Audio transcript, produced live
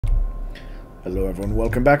Hello everyone,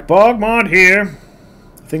 welcome back. BogMod here.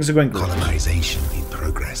 Things are going good. Colonization in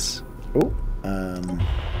progress. Oh,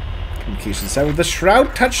 communication set with the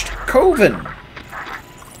shroud-touched Coven.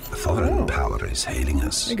 A foreign power is hailing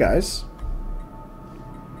us. Hey guys.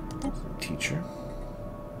 Teacher.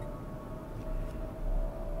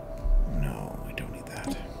 No, I don't need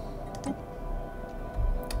that.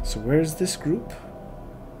 So where's this group?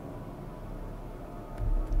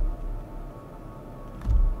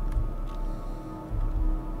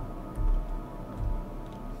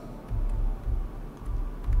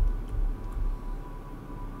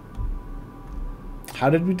 How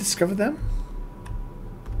did we discover them?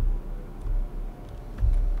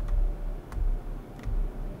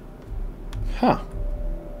 Huh.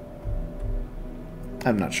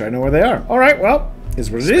 I'm not sure I know where they are. Alright, well, is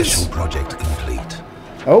what it is. Special project complete.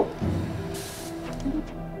 Oh.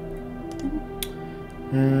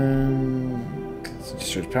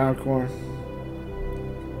 Destroyed power core.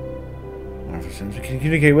 Can you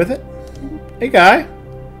communicate with it? Hey, guy.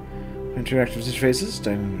 Interactive interfaces.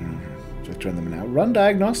 Turn them now. Run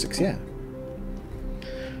diagnostics, yeah.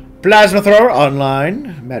 Plasma thrower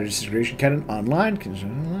online. Matter disintegration cannon online.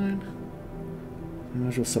 Online.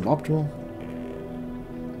 Module suboptimal.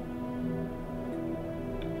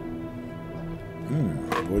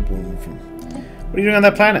 Void born from. What are you doing on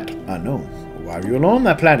that planet? No. Why are you alone on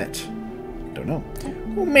that planet? Don't know.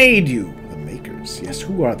 Who made you? The makers. Yes,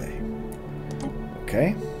 who are they?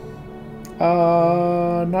 Okay.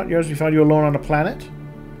 Not yours. We found you alone on a planet.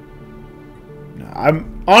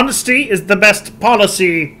 Honesty is the best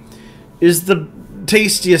policy, is the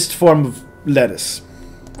tastiest form of lettuce.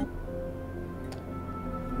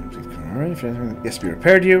 Yes, we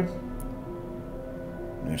repaired you.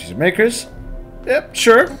 Notice makers. Yep,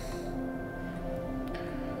 sure.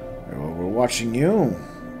 Well, we're watching you.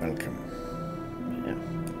 Welcome. Yeah.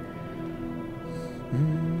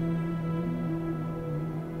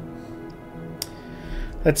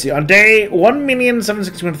 Let's see. On day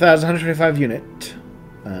 1,761,125 unit,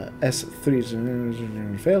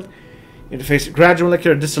 S3 failed. Interface gradual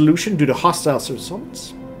molecular dissolution due to hostile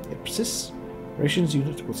solvents. It persists. Rations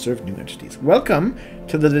unit will serve new entities. Welcome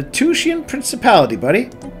to the Latushian Principality,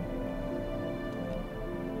 buddy.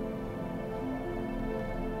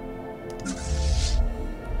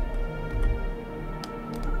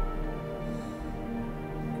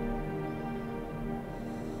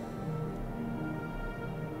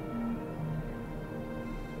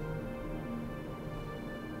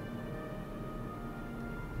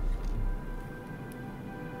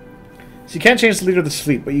 So you can't change the leader of this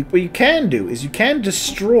fleet, but what you can do is you can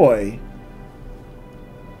destroy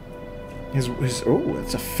his oh,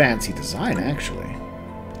 it's a fancy design, actually.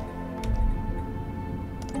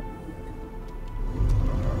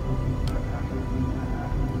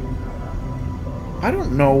 I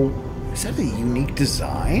don't know. Is that a unique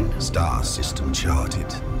design? Star system charted.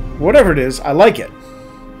 Whatever it is, I like it.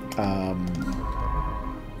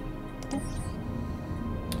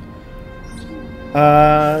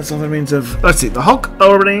 It's all the remains of... Let's see. The Hulk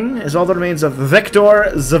orbiting is all the remains of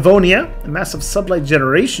Vector Zavonia, a massive sublight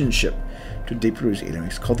generation ship to deep roots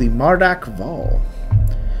enemies called the Mardak Val.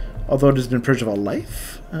 Although it has been purged of all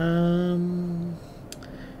life. Nightmares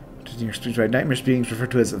beings referred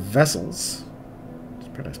to as vessels. It's a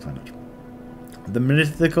paradise planet. The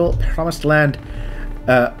mythical promised land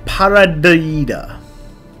Paradaida.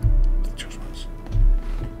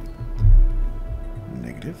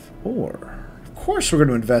 Negative. Or... Of course we're going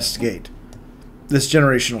to investigate this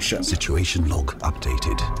generational ship. Situation log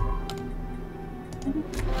updated.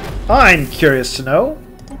 I'm curious to know.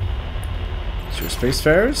 So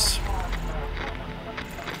spacefarers.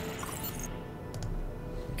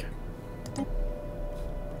 Okay.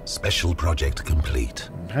 Special project complete.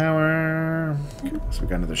 Power. Okay, so we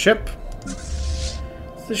got another ship. This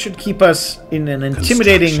should keep us in an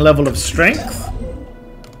intimidating level of strength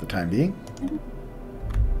for the time being.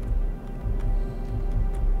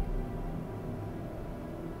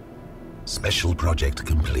 Special project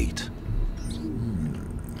complete.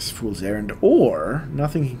 This fool's errand, or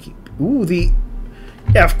nothing can keep. Ooh, the.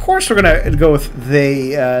 Yeah, of course we're gonna go with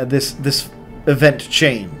the this event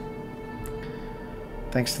chain.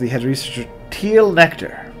 Thanks to the head researcher Teal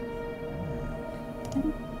Nectar.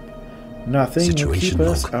 Nothing will keep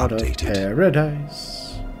us out of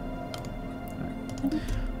paradise.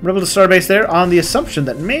 Rebel to Starbase there on the assumption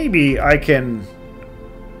that maybe I can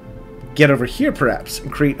get over here, perhaps,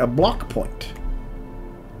 and create a block point.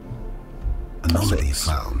 Anomaly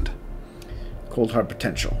found. Cold hard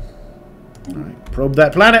potential. Alright, probe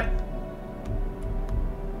that planet.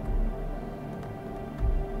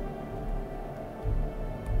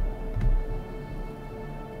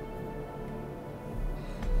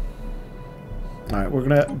 Alright, we're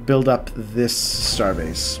gonna build up this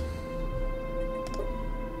starbase.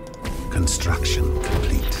 Construction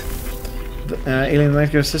complete. The alien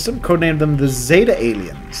landscape system, codenamed them the Zeta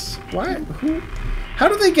Aliens. Why? Who? How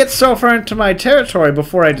do they get so far into my territory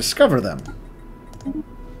before I discover them?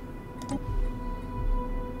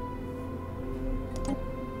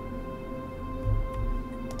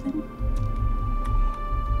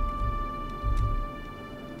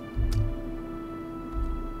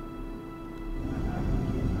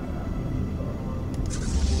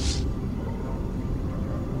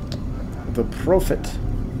 The Prophet.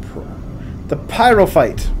 The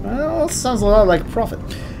Pyrophyte. Well, sounds a lot like Prophet.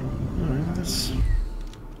 Alright, that's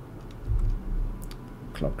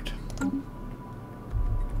cloaked.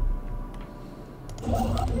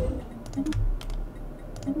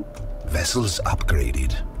 Vessels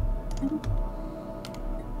upgraded.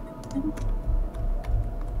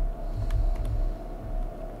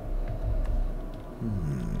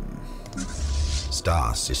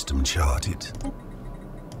 Star system charted.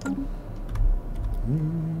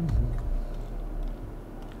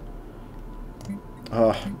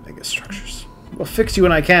 Oh, mega structures. We'll fix you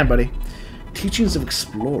when I can, buddy. Teachings of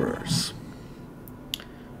explorers.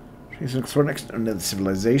 Teachings of explorers under the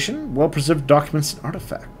civilization. Well-preserved documents and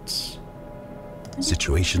artifacts.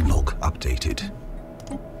 Situation log updated.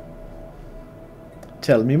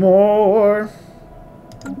 Tell me more.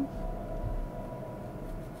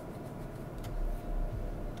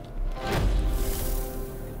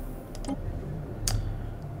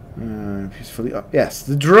 Peacefully up. Yes,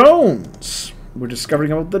 the drones. We're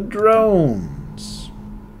discovering about the drones.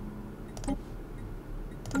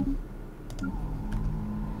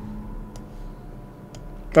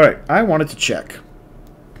 Alright, I wanted to check.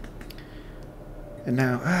 And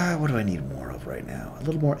now, what do I need more of right now? A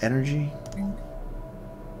little more energy?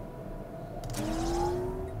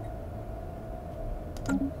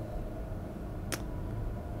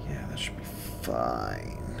 Yeah, that should be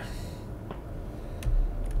fine.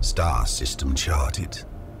 Star system charted.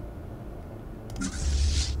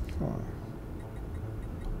 Hold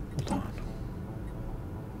on.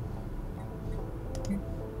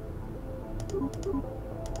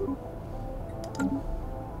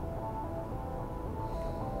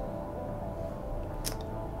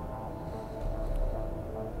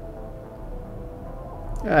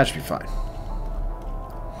 That should be fine.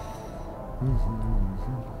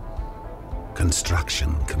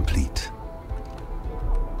 Construction complete.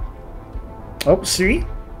 Oh, see?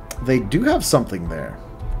 They do have something there.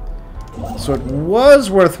 So it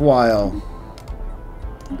was worthwhile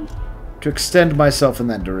to extend myself in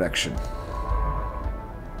that direction.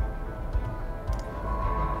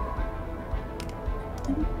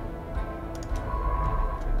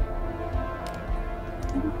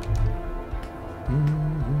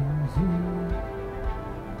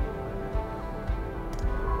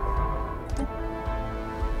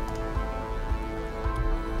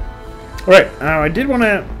 Alright, I did want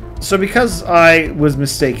to... So because I was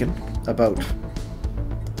mistaken about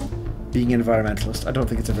being an environmentalist, I don't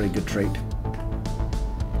think it's a very good trait.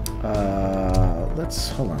 Let's...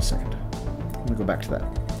 Hold on a second. I'm going to go back to that.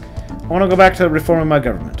 I want to go back to reforming my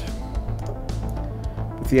government.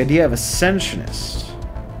 With the idea of Ascensionist.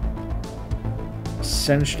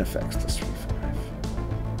 Ascension effects, plus 35.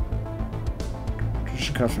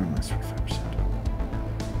 Tradition cost from minus 35%.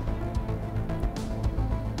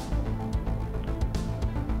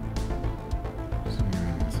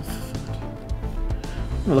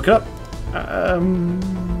 I'm gonna look it up.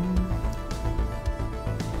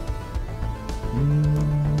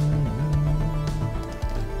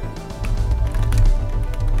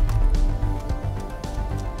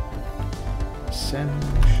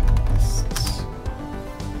 Ascensionists.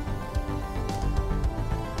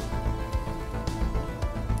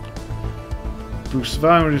 Boost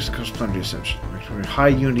survival, reduce the cost of planetary ascension. High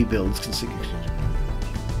unity builds consecutive.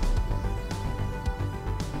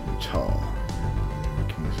 Tall.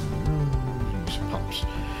 Pops.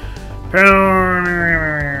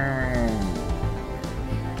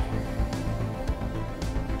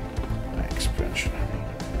 Expansion.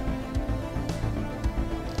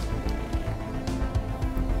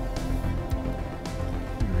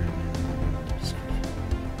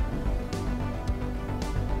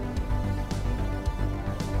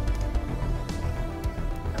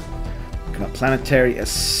 Looking at planetary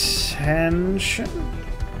ascension.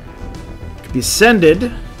 Could be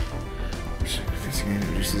ascended.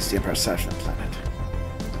 Reduces the Empire size of the planet.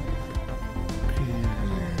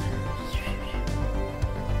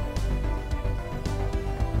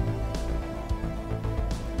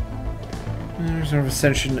 There's no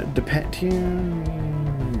ascension depend here.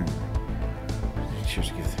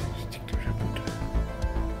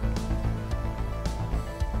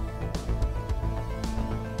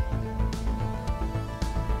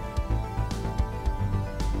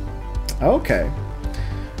 Okay.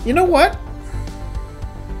 You know what?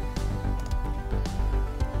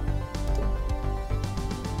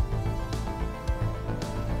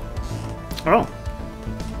 Oh.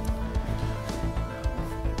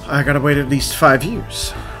 I gotta wait at least 5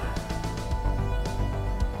 years.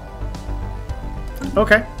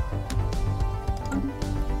 Okay.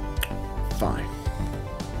 Fine.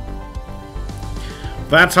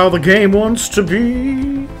 That's how the game wants to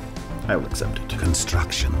be. I will accept it.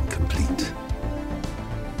 Construction complete.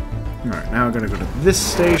 Alright, now I'm gonna go to this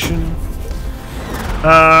station.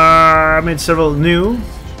 I made several new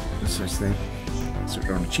certain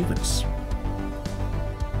achievements.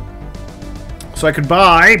 So I could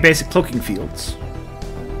buy basic cloaking fields.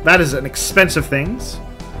 That is an expensive thing.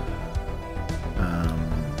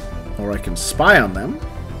 Or I can spy on them.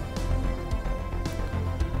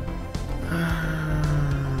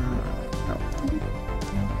 No.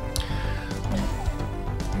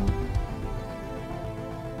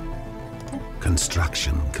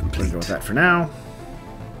 Construction complete. I'll go with that for now.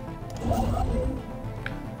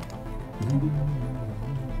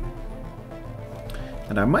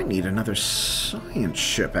 And I might need another science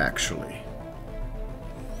ship, actually.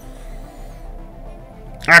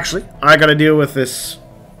 Actually, I gotta deal with this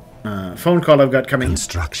phone call I've got coming.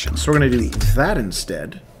 Construction. So we're gonna do that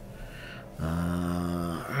instead.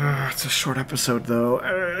 It's a short episode, though.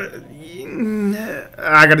 I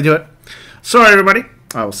gotta do it. Sorry, everybody.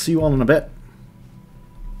 I will see you all in a bit.